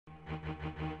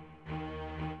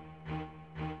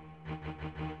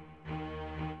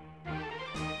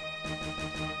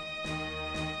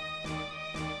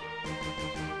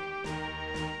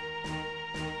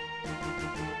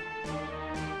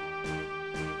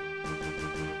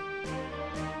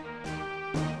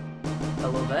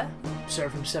Hello there,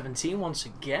 Seraphim17 once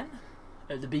again,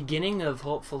 at the beginning of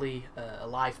hopefully a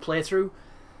live playthrough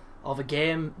of a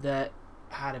game that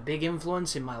had a big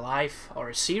influence in my life, or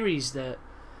a series that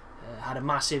had a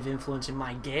massive influence in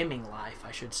my gaming life,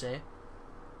 I should say,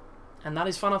 and that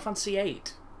is Final Fantasy VIII.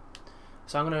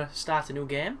 So I'm going to start a new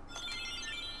game,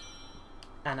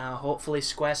 and hopefully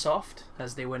Squaresoft,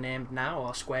 as they were named now,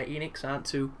 or Square Enix, aren't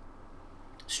too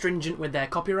stringent with their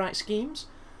copyright schemes,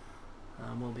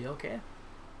 and we'll be okay.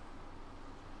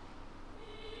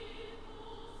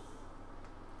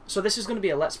 So this is going to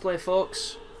be a Let's Play,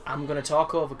 folks. I'm going to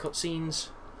talk over cutscenes,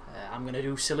 I'm going to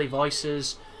do silly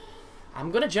voices, I'm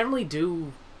going to generally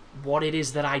do what it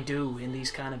is that I do in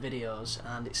these kind of videos,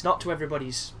 and it's not to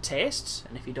everybody's tastes,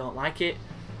 and if you don't like it,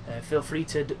 feel free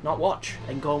to not watch,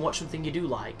 and go and watch something you do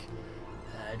like.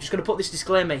 Just going to put this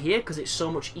disclaimer here, because it's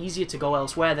so much easier to go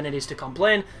elsewhere than it is to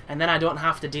complain, and then I don't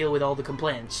have to deal with all the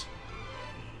complaints.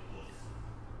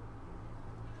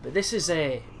 But this is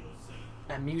a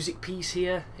music piece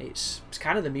here. It's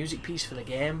kind of the music piece for the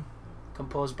game,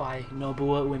 composed by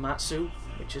Nobuo Uematsu,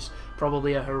 which is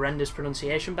probably a horrendous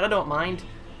pronunciation, but I don't mind.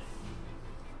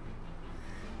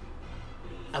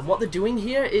 And what they're doing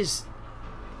here is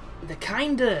they're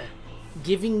kind of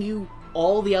giving you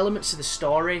all the elements of the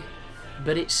story,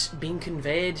 but it's being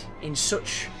conveyed in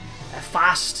such a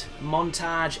fast,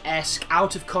 montage-esque,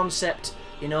 out-of-concept,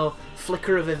 you know,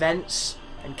 flicker of events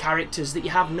and characters that you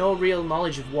have no real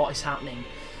knowledge of what is happening.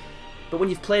 But when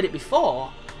you've played it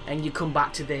before and you come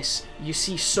back to this, you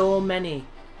see so many,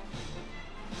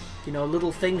 you know,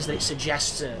 little things that it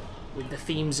suggests with the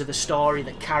themes of the story,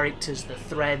 the characters, the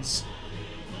threads,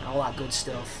 and all that good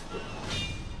stuff.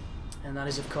 And that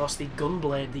is, of course, the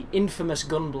Gunblade, the infamous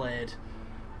Gunblade.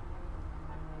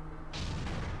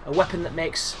 A weapon that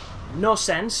makes no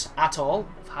sense at all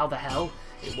of how the hell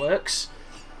it works.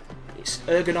 It's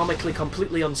ergonomically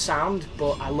completely unsound,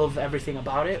 but I love everything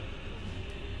about it.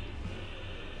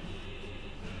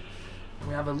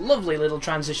 We have a lovely little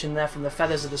transition there from the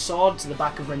feathers of the sword to the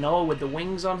back of Renault with the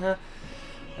wings on her.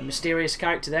 A mysterious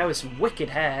character there with some wicked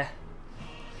hair.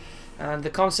 And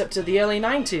the concept of the early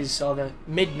 90s, or the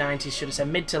mid-90s should have said,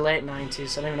 mid to late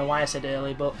 90s. I don't even know why I said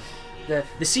early, but the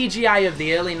CGI of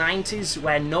the early 90s,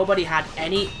 where nobody had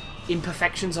any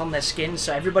imperfections on their skin,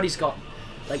 so everybody's got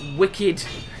like wicked,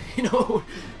 you know,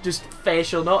 just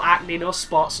facial, no acne, no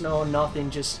spots, no nothing,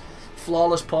 just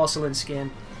flawless porcelain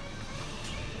skin.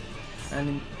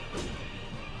 And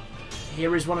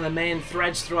here is one of the main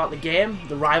threads throughout the game,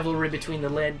 the rivalry between the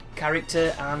lead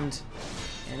character and,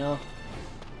 you know,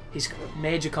 his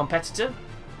major competitor.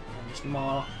 And just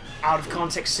more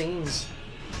out-of-context scenes.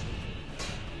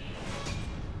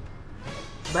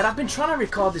 But I've been trying to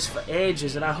record this for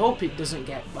ages, and I hope it doesn't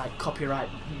get, like, copyright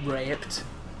raped.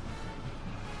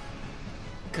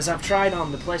 Because I've tried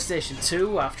on the PlayStation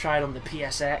 2, I've tried on the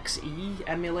PSXE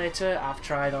emulator, I've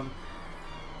tried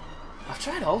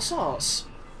all sorts,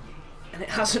 and it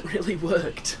hasn't really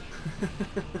worked.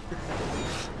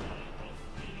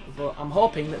 But I'm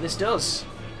hoping that this does.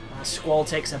 Squall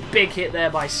takes a big hit there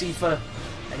by Sifa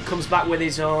and comes back with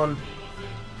his own,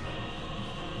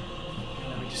 you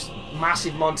know, just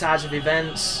massive montage of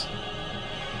events,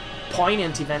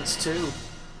 poignant events too,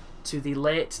 to the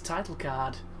late title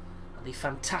card. The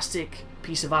fantastic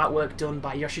piece of artwork done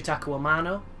by Yoshitaka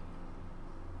Amano.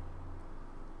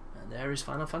 And there is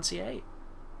Final Fantasy VIII.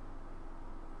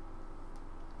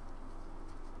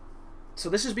 So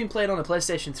this has been played on the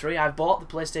PlayStation 3. I've bought the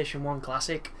PlayStation 1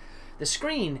 Classic. The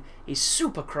screen is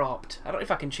super cropped. I don't know if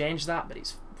I can change that, but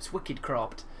it's wicked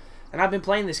cropped. And I've been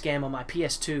playing this game on my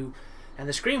PS2, and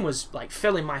the screen was like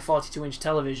filling my 42-inch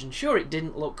television. Sure, it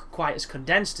didn't look quite as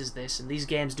condensed as this, and these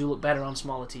games do look better on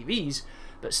smaller TVs,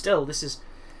 but still, this is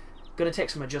going to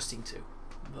take some adjusting to.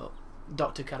 But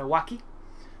Dr. Karawaki,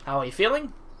 how are you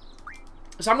feeling?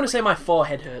 So I'm going to say my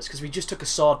forehead hurts because we just took a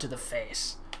sword to the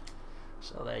face.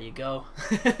 So there you go.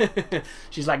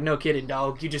 She's like, no kidding,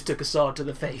 dog. You just took a sword to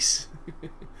the face.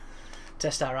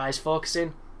 Test our eyes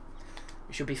focusing.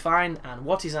 We should be fine. And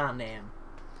what is our name?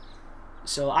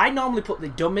 So I normally put the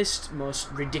dumbest,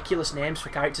 most ridiculous names for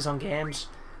characters on games.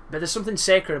 But there's something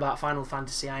sacred about Final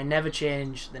Fantasy. I never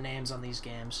change the names on these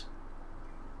games.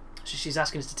 So she's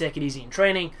asking us to take it easy in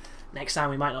training. Next time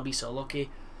we might not be so lucky.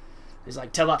 He's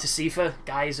like, tell that to Sifa.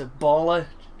 Guy's a baller.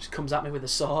 Just comes at me with a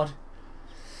sword.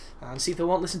 And Sifa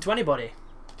won't listen to anybody.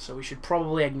 So we should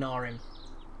probably ignore him.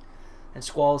 And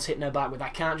Squall's hitting her back with, I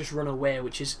can't just run away,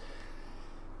 which is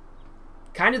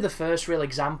kind of the first real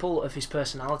example of his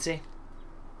personality.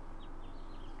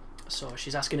 So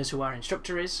she's asking us who our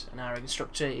instructor is, and our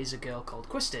instructor is a girl called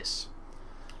Quistis.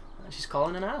 And she's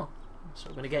calling her now. So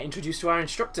we're going to get introduced to our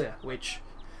instructor, which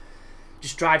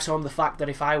just drives home the fact that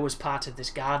if I was part of this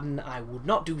garden, I would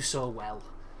not do so well.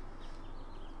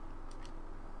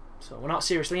 So we're not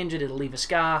seriously injured, it'll leave a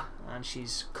scar, and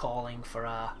she's calling for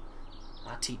our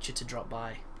teacher to drop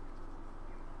by.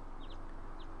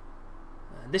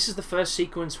 This is the first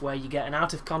sequence where you get an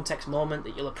out-of-context moment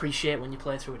that you'll appreciate when you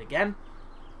play through it again.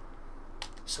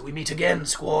 So we meet again,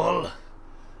 Squall.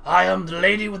 I am the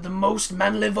lady with the most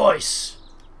manly voice.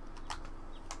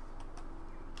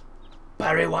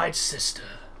 Barry White's sister.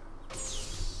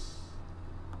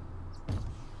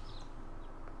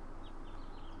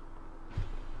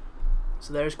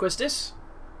 So there's Quistis.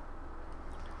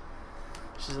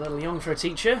 She's a little young for a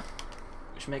teacher,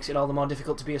 which makes it all the more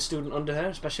difficult to be a student under her,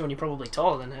 especially when you're probably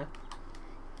taller than her.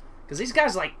 Because these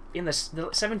guys, like, in the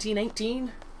 17,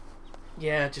 18,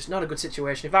 yeah, just not a good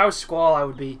situation. If I was Squall, I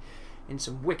would be in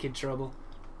some wicked trouble.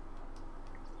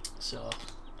 So,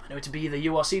 I know to be either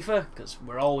you or Sifa, because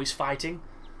we're always fighting.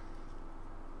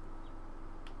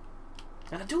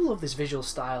 And I do love this visual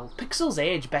style. Pixels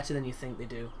age better than you think they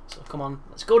do. So come on,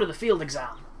 let's go to the field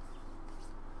exam.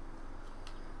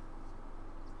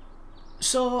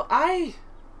 So I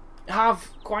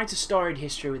have quite a storied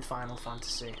history with Final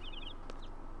Fantasy.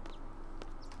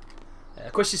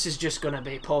 Quistis is just going to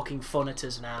be poking fun at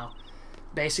us now.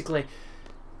 Basically,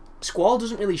 Squall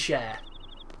doesn't really share.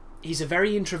 He's a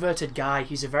very introverted guy,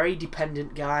 he's a very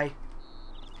dependent guy,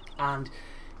 and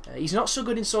he's not so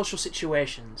good in social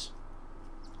situations.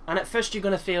 And at first you're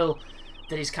going to feel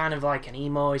that he's kind of like an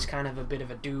emo, he's kind of a bit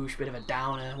of a douche, bit of a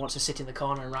downer, wants to sit in the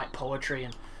corner and write poetry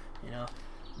and, you know,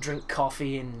 drink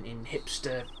coffee in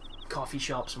hipster coffee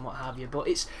shops and what have you. But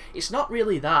it's not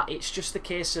really that, it's just the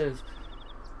case of,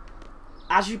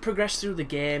 as you progress through the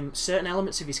game, certain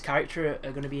elements of his character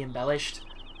are going to be embellished.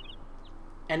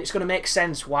 And it's going to make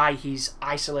sense why he's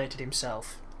isolated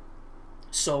himself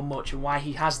so much and why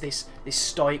he has this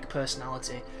stoic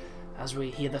personality, as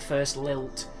we hear the first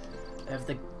lilt of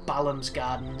the Balamb's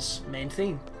Garden's main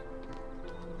theme.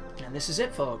 And this is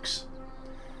it, folks.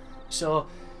 So,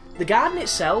 the garden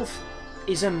itself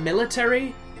is a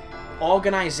military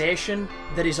organisation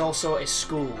that is also a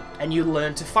school, and you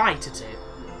learn to fight at it.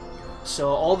 So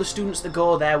all the students that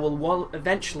go there will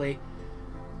eventually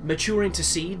mature into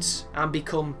seeds and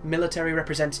become military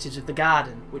representatives of the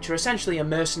garden, which are essentially a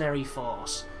mercenary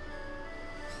force.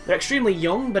 They're extremely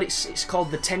young, but it's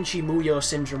called the Tenchi Muyo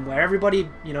syndrome, where everybody,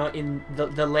 you know, in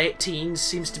the late teens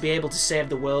seems to be able to save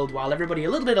the world, while everybody a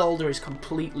little bit older is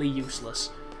completely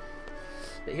useless.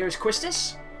 But here is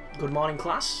Quistis. Good morning,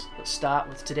 class. Let's start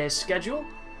with today's schedule.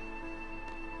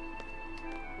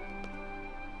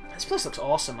 This place looks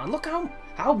awesome, man. Look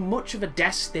how much of a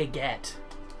desk they get.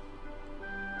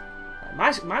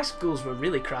 My schools were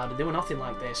really crowded. They were nothing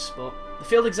like this, but the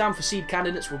field exam for seed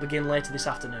candidates will begin later this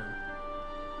afternoon.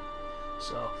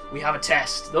 So, we have a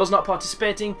test. Those not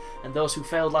participating and those who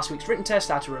failed last week's written test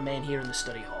are to remain here in the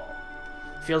study hall.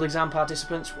 Field exam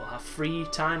participants will have free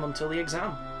time until the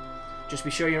exam. Just be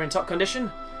sure you're in top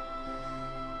condition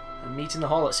and meet in the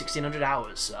hall at 1600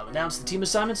 hours. I'll announce the team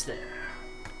assignments there.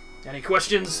 Any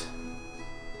questions?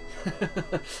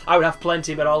 I would have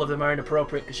plenty, but all of them are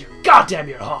inappropriate because you're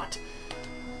hot.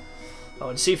 Oh,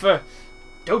 and Sifa,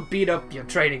 don't beat up your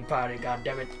training party,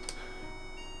 goddammit.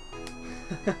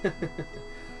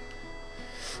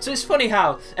 So it's funny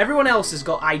how everyone else has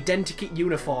got identical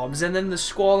uniforms, and then the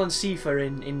Squall and Sifa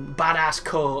in badass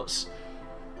coats.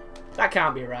 That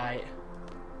can't be right.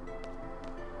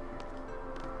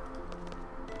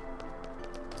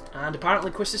 And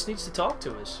apparently Quistis needs to talk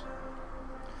to us.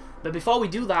 But before we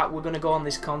do that, we're going to go on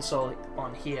this console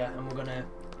on here, and we're going to...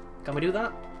 Can we do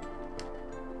that?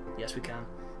 Yes, we can.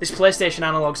 This PlayStation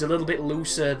analog's a little bit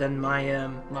looser than my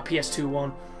my PS2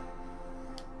 one.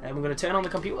 And we're going to turn on the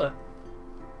computer.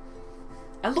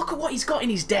 And look at what he's got in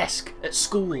his desk at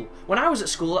school. When I was at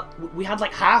school, we had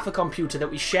like half a computer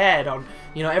that we shared on,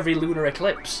 you know, every lunar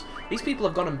eclipse. These people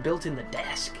have got them built in the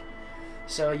desk.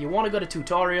 So you want to go to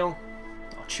tutorial,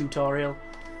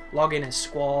 log in as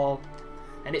Squall,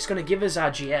 and it's going to give us our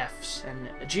GFs. And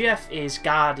a GF is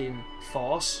Guard in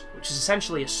Force, which is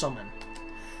essentially a summon.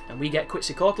 And we get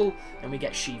Quetzalcoatl and we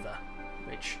get Shiva,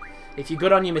 which, if you're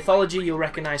good on your mythology, you'll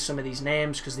recognise some of these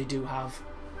names because they do have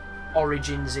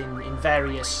origins in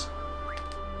various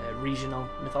regional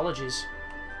mythologies.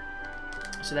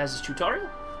 So there's this tutorial.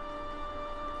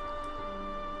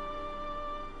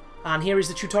 And here is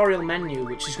the tutorial menu,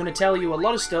 which is going to tell you a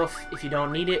lot of stuff if you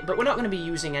don't need it, but we're not going to be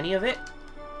using any of it.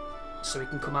 So we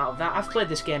can come out of that. I've played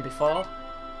this game before.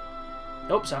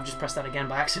 Oops, I've just pressed that again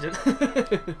by accident.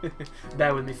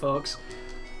 Bear with me, folks.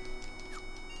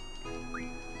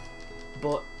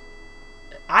 But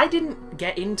I didn't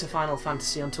get into Final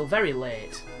Fantasy until very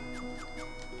late.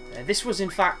 This was, in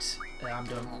fact... I'm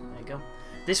done. There you go.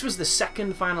 This was the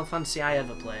second Final Fantasy I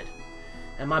ever played.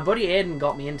 And my buddy Aiden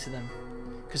got me into them.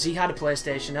 Because he had a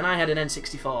PlayStation and I had an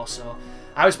N64, so...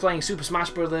 I was playing Super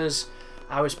Smash Brothers,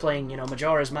 I was playing, you know,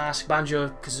 Majora's Mask,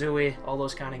 Banjo-Kazooie, all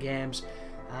those kind of games.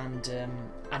 And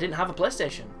I didn't have a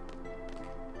PlayStation.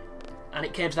 And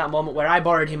it came to that moment where I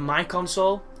borrowed him my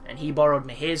console, and he borrowed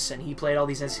me his, and he played all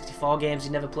these N64 games he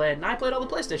never played, and I played all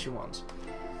the PlayStation ones.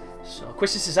 So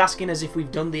Quistis is asking us if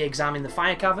we've done the exam in the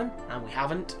Fire Cavern, and we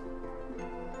haven't.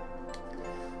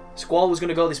 Squall was going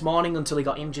to go this morning until he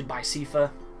got injured by Sifa.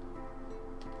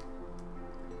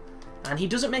 And he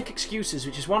doesn't make excuses,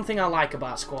 which is one thing I like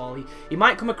about Squall. He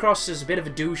might come across as a bit of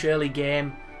a douche early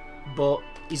game, but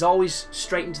he's always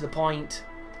straight and to the point.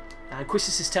 And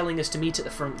Quistis is telling us to meet at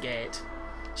the front gate.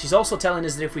 She's also telling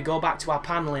us that if we go back to our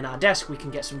panel in our desk, we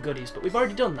can get some goodies, but we've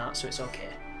already done that, so it's okay.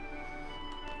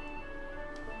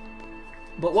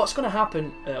 But what's going to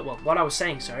happen, well, what I was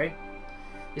saying, sorry,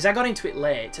 is I got into it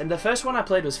late, and the first one I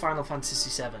played was Final Fantasy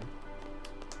VII.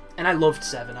 And I loved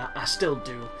 7, I still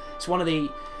do. It's one of the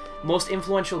most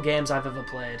influential games I've ever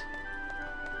played.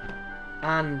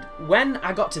 And when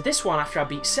I got to this one after I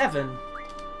beat 7,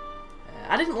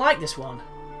 I didn't like this one.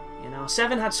 You know,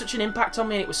 7 had such an impact on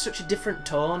me, and it was such a different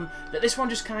tone, that this one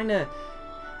just kind of...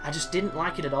 I just didn't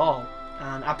like it at all.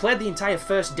 And I played the entire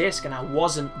first disc, and I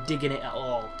wasn't digging it at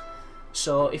all.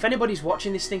 So if anybody's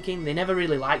watching this thinking they never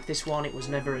really liked this one, it was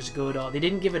never as good, or they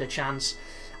didn't give it a chance,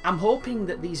 I'm hoping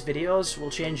that these videos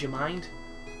will change your mind.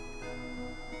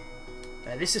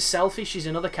 This is Selfie, she's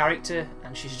another character,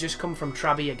 and she's just come from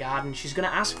Trabia Garden. She's going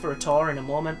to ask for a tour in a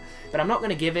moment, but I'm not going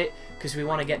to give it, because we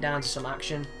want to get down to some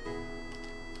action.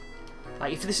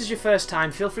 Like, if this is your first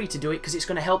time, feel free to do it, because it's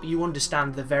going to help you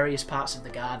understand the various parts of the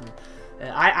garden.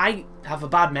 I have a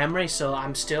bad memory, so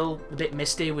I'm still a bit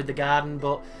misty with the garden,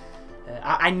 but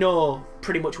I know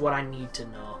pretty much what I need to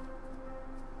know.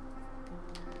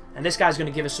 And this guy's going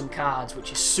to give us some cards,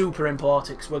 which is super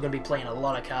important, because we're going to be playing a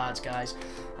lot of cards, guys.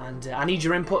 And I need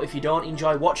your input. If you don't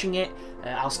enjoy watching it,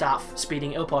 I'll start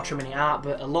speeding it up or trimming it out,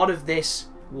 but a lot of this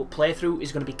playthrough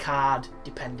is going to be card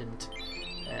dependent.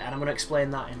 And I'm going to explain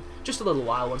that in just a little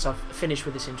while once I've finished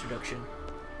with this introduction.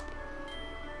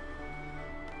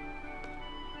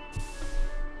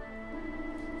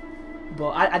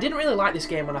 But I didn't really like this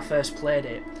game when I first played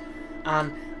it,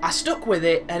 and I stuck with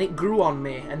it, and it grew on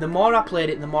me, and the more I played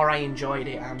it, the more I enjoyed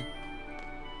it, and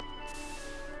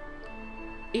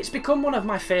it's become one of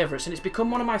my favourites, and it's become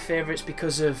one of my favourites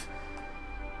because of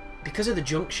the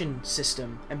junction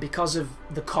system, and because of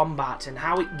the combat, and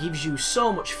how it gives you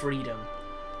so much freedom.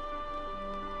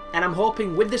 And I'm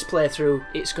hoping with this playthrough,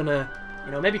 it's gonna,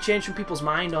 you know, maybe change some people's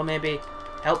mind, or maybe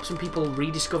help some people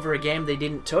rediscover a game they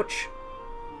didn't touch.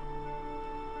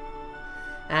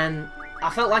 And I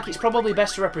felt like it's probably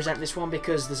best to represent this one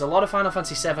because there's a lot of Final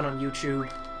Fantasy VII on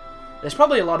YouTube. There's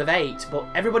probably a lot of 8, but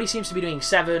everybody seems to be doing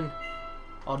 7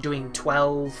 or doing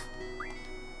 12.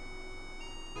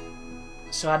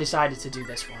 So I decided to do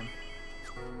this one.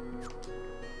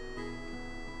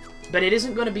 But it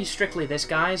isn't going to be strictly this,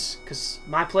 guys, because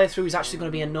my playthrough is actually going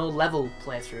to be a no-level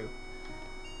playthrough.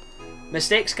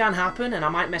 Mistakes can happen, and I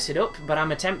might mess it up, but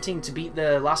I'm attempting to beat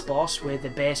the last boss with a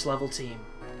base level team.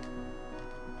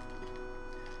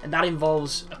 And that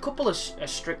involves a couple of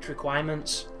strict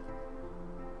requirements.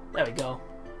 There we go.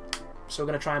 So we're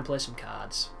going to try and play some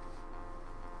cards.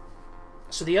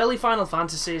 So the early Final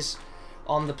Fantasies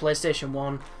on the PlayStation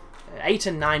 1, 8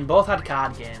 and 9 both had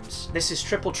card games. This is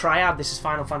Triple Triad, this is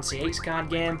Final Fantasy VIII's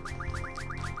card game.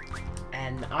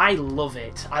 And I love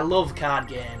it. I love card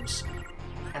games.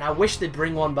 And I wish they'd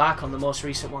bring one back on the most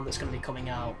recent one that's going to be coming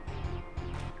out.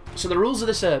 So the rules of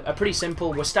this are pretty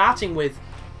simple. We're starting with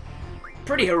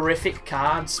pretty horrific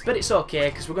cards, but it's okay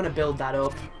because we're going to build that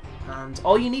up. And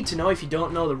all you need to know if you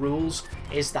don't know the rules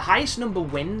is the highest number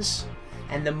wins,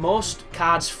 and the most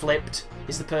cards flipped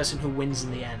is the person who wins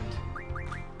in the end.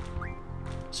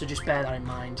 So just bear that in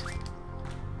mind.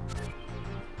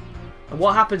 And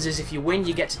what happens is if you win,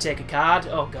 you get to take a card.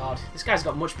 Oh god, this guy's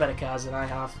got much better cards than I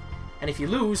have. And if you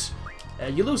lose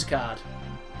a card.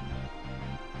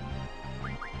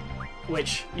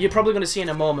 Which you're probably going to see in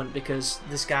a moment because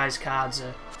this guy's cards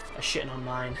are shitting on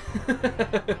mine.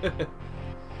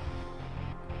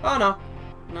 Oh no.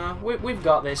 No, we've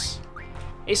got this.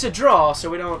 It's a draw, so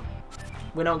we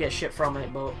don't get shit from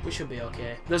it, but we should be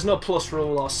okay. There's no plus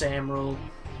rule or same rule.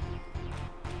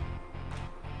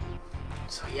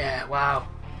 So yeah, wow.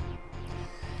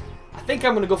 I think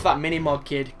I'm going to go for that mini-mod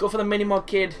kid. Go for the mini-mod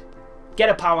kid, get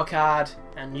a power card,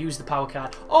 and use the power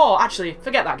card. Or, actually,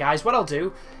 forget that, guys. What I'll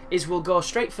do is we'll go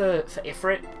straight for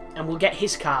Ifrit, and we'll get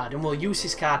his card, and we'll use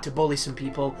his card to bully some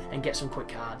people and get some quick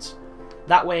cards.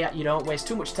 That way, you don't waste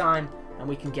too much time, and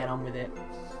we can get on with it.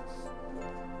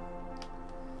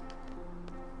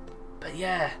 But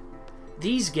yeah,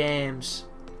 these games,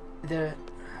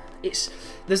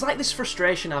 there's like this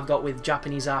frustration I've got with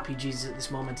Japanese RPGs at this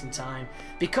moment in time.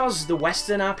 Because the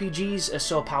Western RPGs are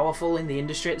so powerful in the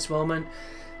industry at this moment,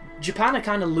 Japan are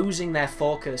kind of losing their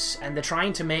focus, and they're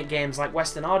trying to make games like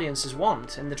Western audiences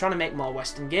want, and they're trying to make more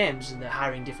Western games, and they're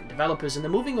hiring different developers, and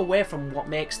they're moving away from what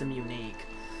makes them unique.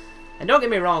 And don't get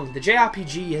me wrong, the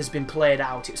JRPG has been played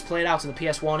out. It's played out in the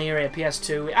PS1 era,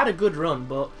 PS2. It had a good run,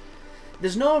 but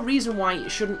there's no reason why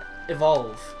it shouldn't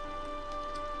evolve.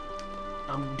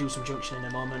 I'm going to do some junction in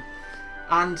a moment.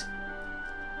 And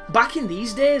back in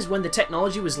these days, when the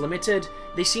technology was limited,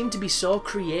 they seemed to be so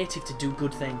creative to do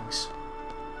good things.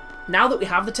 Now that we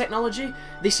have the technology,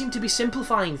 they seem to be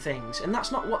simplifying things, and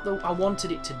that's not what I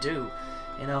wanted it to do.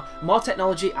 You know, more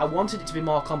technology, I wanted it to be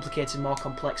more complicated, more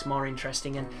complex, more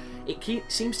interesting, and it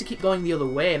seems to keep going the other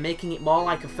way, making it more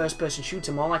like a first-person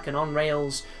shooter, more like an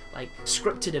on-rails, like,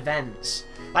 scripted events.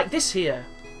 Like this here.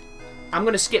 I'm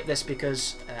going to skip this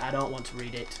because I don't want to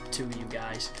read it to you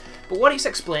guys. But what it's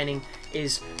explaining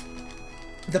is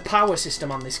the power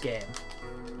system on this game.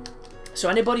 So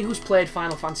anybody who's played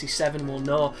Final Fantasy VII will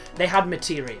know they had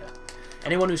materia.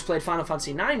 Anyone who's played Final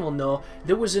Fantasy IX will know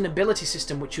there was an ability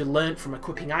system which you learnt from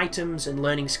equipping items and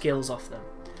learning skills off them.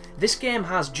 This game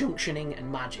has junctioning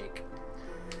and magic.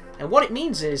 And what it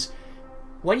means is,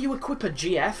 when you equip a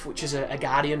GF, which is a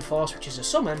Guardian Force, which is a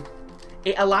summon,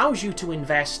 it allows you to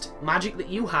invest magic that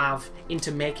you have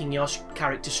into making your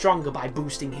character stronger by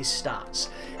boosting his stats.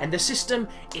 And the system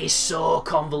is so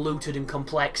convoluted and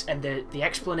complex, and the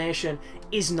explanation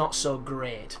is not so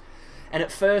great. And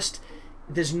at first,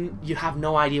 you have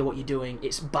no idea what you're doing.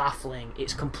 It's baffling.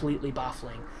 It's completely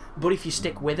baffling. But if you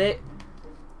stick with it,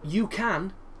 you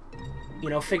can, you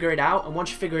know, figure it out. And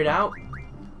once you figure it out,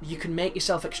 you can make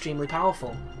yourself extremely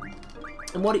powerful.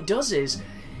 And what it does is,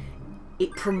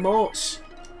 it promotes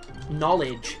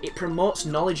knowledge. It promotes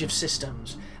knowledge of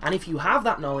systems. And if you have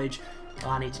that knowledge, oh,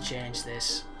 I need to change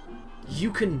this,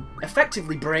 you can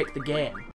effectively break the game.